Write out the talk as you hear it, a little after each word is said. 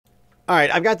All right,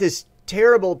 I've got this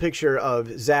terrible picture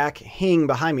of Zach Hing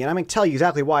behind me, and I'm going to tell you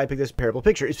exactly why I picked this terrible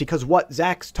picture. It's because what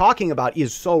Zach's talking about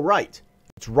is so right.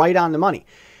 It's right on the money.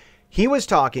 He was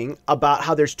talking about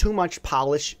how there's too much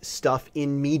polished stuff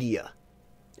in media.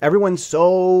 Everyone's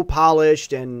so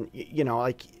polished, and you know,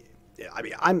 like,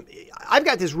 I mean, I've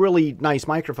got this really nice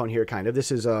microphone here, kind of.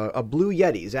 This is a Blue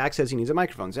Yeti. Zach says he needs a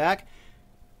microphone. Zach,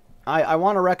 I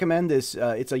want to recommend this.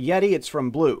 It's a Yeti. It's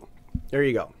from Blue. There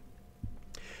you go.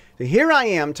 So here I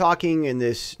am talking in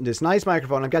this nice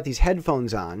microphone. I've got these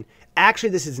headphones on. Actually,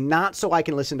 this is not so I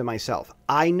can listen to myself.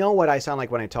 I know what I sound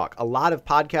like when I talk. A lot of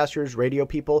podcasters, radio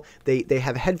people, they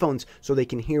have headphones so they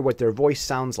can hear what their voice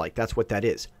sounds like. That's what that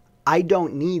is. I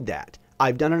don't need that.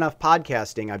 I've done enough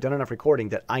podcasting. I've done enough recording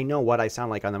that I know what I sound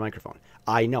like on the microphone.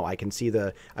 I know. I can see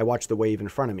I watch the wave in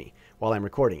front of me while I'm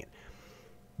recording it.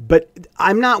 But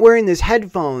I'm not wearing this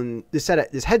headset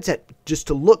just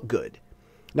to look good.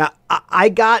 Now, I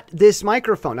got this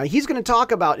microphone. Now, he's going to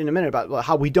talk about in a minute about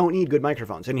how we don't need good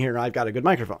microphones. And here I've got a good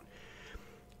microphone.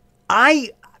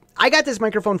 I got this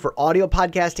microphone for audio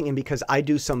podcasting and because I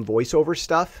do some voiceover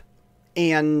stuff.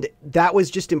 And that was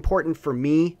just important for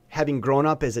me, having grown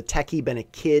up as a techie, been a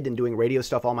kid and doing radio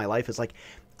stuff all my life. It's like,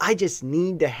 I just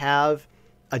need to have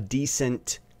a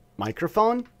decent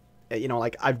microphone. You know,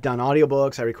 like I've done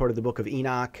audiobooks. I recorded the Book of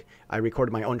Enoch. I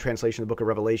recorded my own translation of the Book of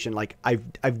Revelation. Like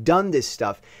I've done this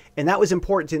stuff, and that was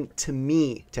important to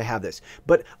me to have this.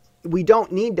 But we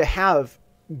don't need to have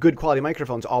good quality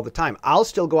microphones all the time. I'll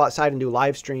still go outside and do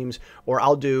live streams, or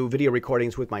I'll do video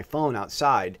recordings with my phone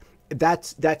outside.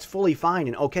 That's fully fine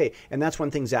and okay. And that's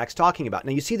one thing Zach's talking about.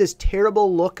 Now you see this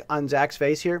terrible look on Zach's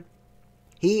face here?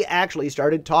 He actually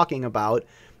started talking about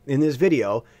in this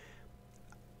video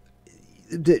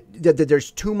that there's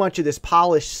too much of this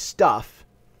polished stuff,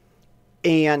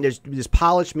 and there's this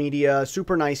polished media,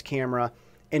 super nice camera,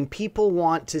 and people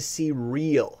want to see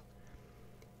real.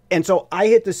 And so I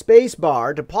hit the space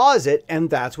bar to pause it, and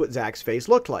that's what Zach's face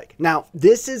looked like. Now,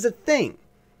 this is a thing.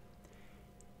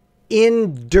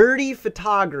 In dirty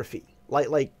photography,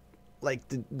 like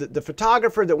the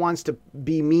photographer that wants to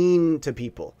be mean to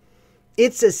people,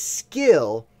 it's a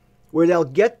skill where they'll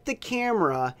get the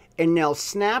camera and they'll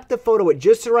snap the photo at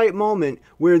just the right moment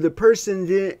where the person's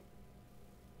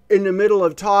in the middle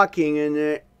of talking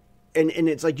and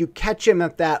it's like you catch him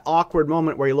at that awkward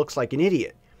moment where he looks like an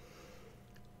idiot.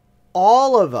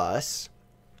 All of us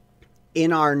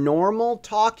in our normal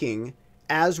talking,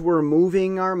 as we're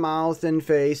moving our mouth and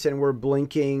face and we're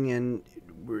blinking and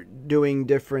we're doing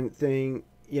different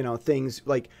things,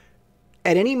 like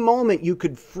at any moment you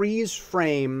could freeze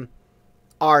frame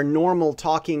our normal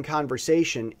talking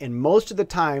conversation, and most of the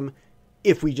time,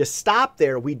 if we just stop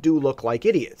there, we do look like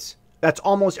idiots. That's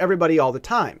almost everybody all the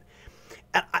time.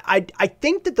 And I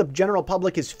think that the general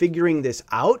public is figuring this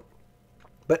out,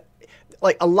 but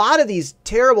like a lot of these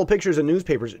terrible pictures in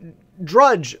newspapers,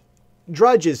 Drudge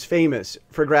is famous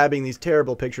for grabbing these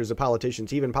terrible pictures of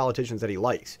politicians, even politicians that he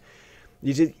likes.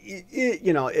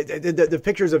 The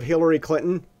pictures of Hillary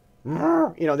Clinton,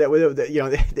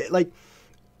 like,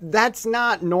 that's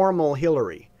not normal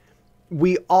Hillary.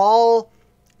 We all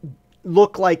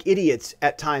look like idiots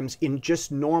at times in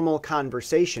just normal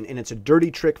conversation, and it's a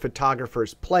dirty trick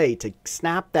photographers play to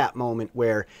snap that moment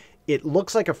where it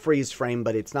looks like a freeze frame,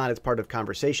 but it's not. It's part of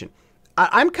conversation.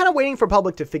 I'm kind of waiting for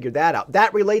public to figure that out.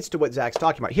 That relates to what Zach's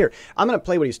talking about. Here, I'm going to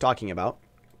play what he's talking about.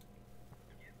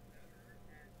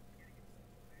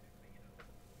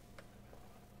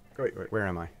 Wait, where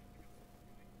am I?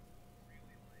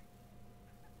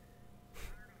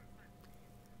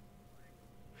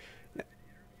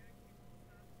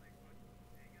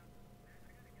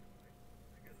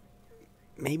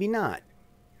 Maybe not.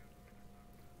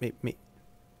 Maybe.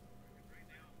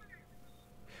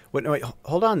 Wait,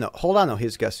 hold on though.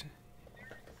 His guess.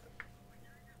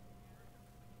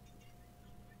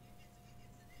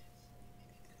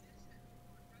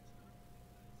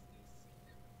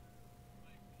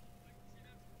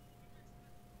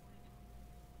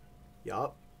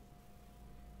 Yup.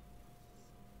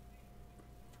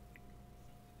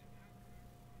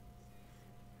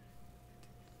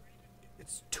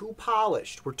 It's too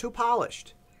polished. We're too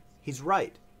polished. He's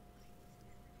right.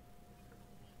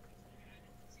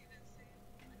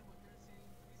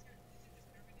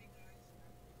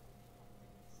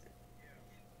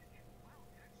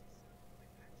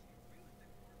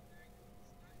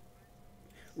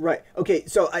 Right. Okay.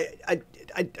 So I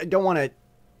don't want to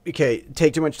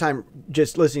take too much time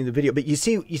just listening to the video, but you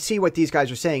see what these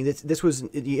guys are saying. This was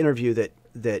the interview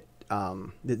that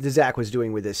Zach was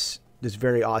doing with this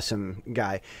very awesome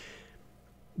guy.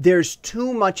 there's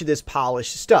too much of this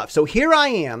polished stuff. So here I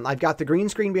am. I've got the green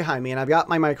screen behind me, and I've got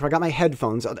my microphone. I've got my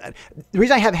headphones. The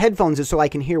reason I have headphones is so I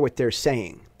can hear what they're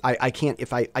saying. I can't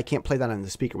play that on the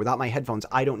speaker without my headphones.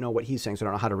 I don't know what he's saying, so I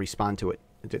don't know how to respond to it.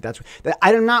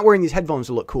 I'm not wearing these headphones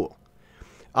to look cool.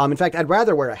 In fact, I'd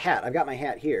rather wear a hat. I've got my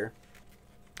hat here.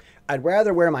 I'd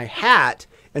rather wear my hat,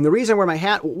 and the reason I wear my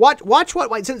hat. Watch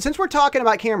what. Since we're talking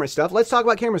about camera stuff, let's talk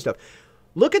about camera stuff.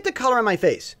 Look at the color on my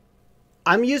face.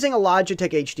 I'm using a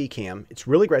Logitech HD cam. It's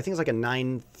really great. I think it's like a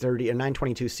 930, a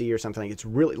 922C or something. It's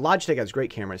really, Logitech has great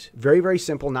cameras. Very, very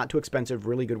simple, not too expensive,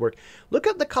 really good work. Look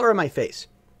at the color of my face.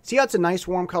 See how it's a nice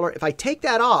warm color? If I take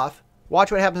that off,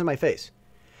 watch what happens to my face.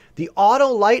 The auto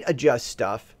light adjust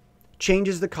stuff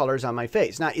changes the colors on my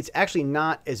face. Now, it's actually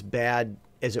not as bad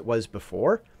as it was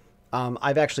before.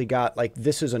 I've actually got, like,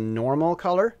 this is a normal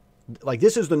color. Like,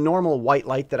 this is the normal white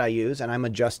light that I use, and I'm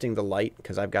adjusting the light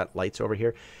because I've got lights over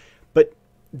here. But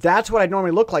that's what I'd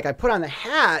normally look like. I put on the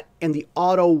hat and the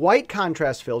auto white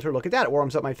contrast filter. Look at that. It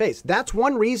warms up my face. That's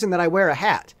one reason that I wear a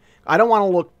hat. I don't want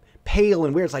to look pale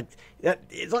and weird. It's like,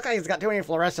 it looks like it's got too many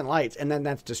fluorescent lights, and then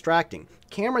that's distracting.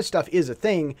 Camera stuff is a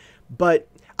thing, but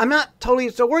I'm not totally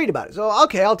so worried about it. So,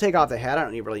 okay, I'll take off the hat. I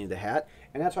don't really need the hat.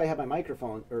 And that's why I have my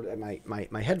microphone, or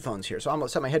my headphones here. So I'm going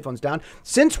to set my headphones down.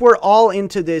 Since we're all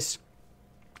into this,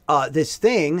 this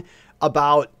thing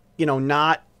about, you know,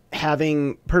 not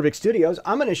having perfect studios,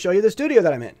 I'm going to show you the studio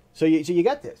that I'm in. So you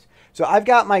get this. So I've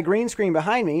got my green screen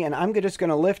behind me, and I'm just going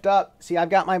to lift up. See, I've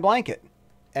got my blanket,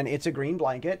 and it's a green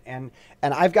blanket, and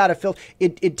I've got a filter.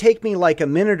 It'd take me like a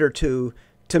minute or two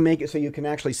to make it so you can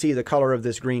actually see the color of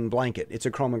this green blanket. It's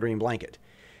a chroma green blanket.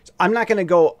 So I'm not going to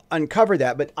go uncover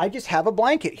that, but I just have a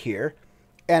blanket here,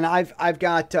 and I've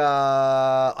got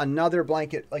another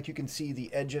blanket, like you can see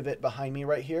the edge of it behind me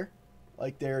right here,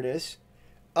 like there it is.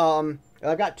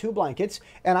 I've got two blankets,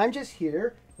 and I'm just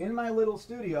here in my little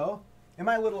studio, in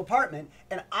my little apartment,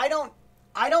 and I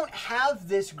don't have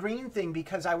this green thing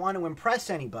because I want to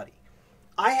impress anybody.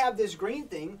 I have this green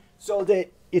thing so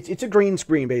that it's a green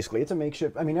screen, basically. It's a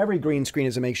makeshift. I mean, every green screen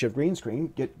is a makeshift green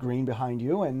screen. Get green behind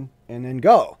you and then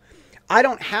go. I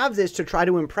don't have this to try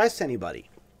to impress anybody.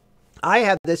 I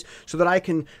have this so that I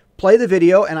can play the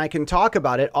video and I can talk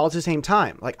about it all at the same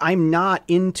time. Like, I'm not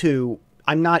into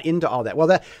all that.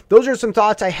 Well, those are some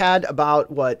thoughts I had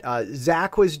about what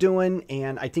Zach was doing,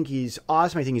 and I think he's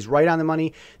awesome. I think he's right on the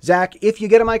money. Zach, if you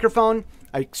get a microphone,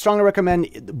 I strongly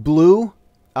recommend Blue.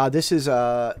 This is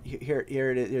here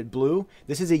it is, Blue.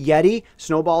 This is a Yeti.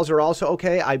 Snowballs are also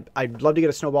okay. I'd love to get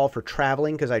a snowball for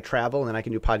traveling because I travel and then I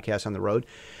can do podcasts on the road.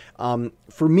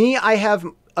 For me, I have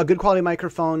a good quality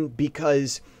microphone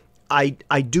because I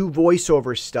do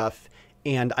voiceover stuff,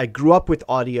 and I grew up with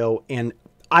audio, and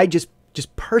I just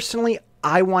personally,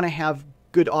 I want to have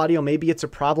good audio. Maybe it's a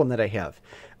problem that I have.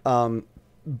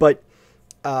 But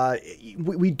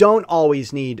we don't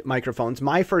always need microphones.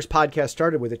 My first podcast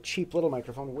started with a cheap little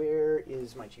microphone. Where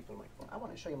is my cheap little microphone? I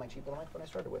want to show you my cheap little microphone I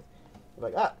started with.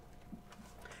 Like,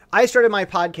 I started my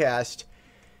podcast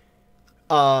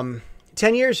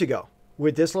 10 years ago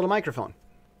with this little microphone.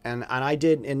 And I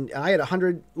had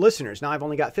 100 listeners. Now I've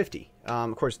only got 50.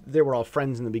 Of course, they were all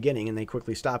friends in the beginning, and they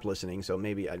quickly stopped listening, so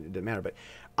maybe it didn't matter. But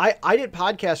I did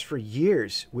podcasts for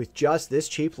years with just this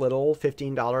cheap little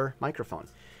 $15 microphone.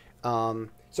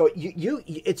 So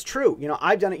it's true. You know,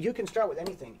 I've done it. You can start with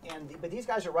anything. But these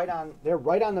guys are they're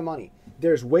right on the money.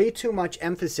 There's way too much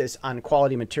emphasis on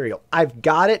quality material. I've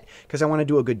got it because I want to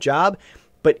do a good job,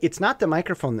 but it's not the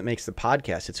microphone that makes the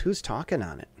podcast. It's who's talking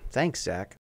on it. Thanks, Zach.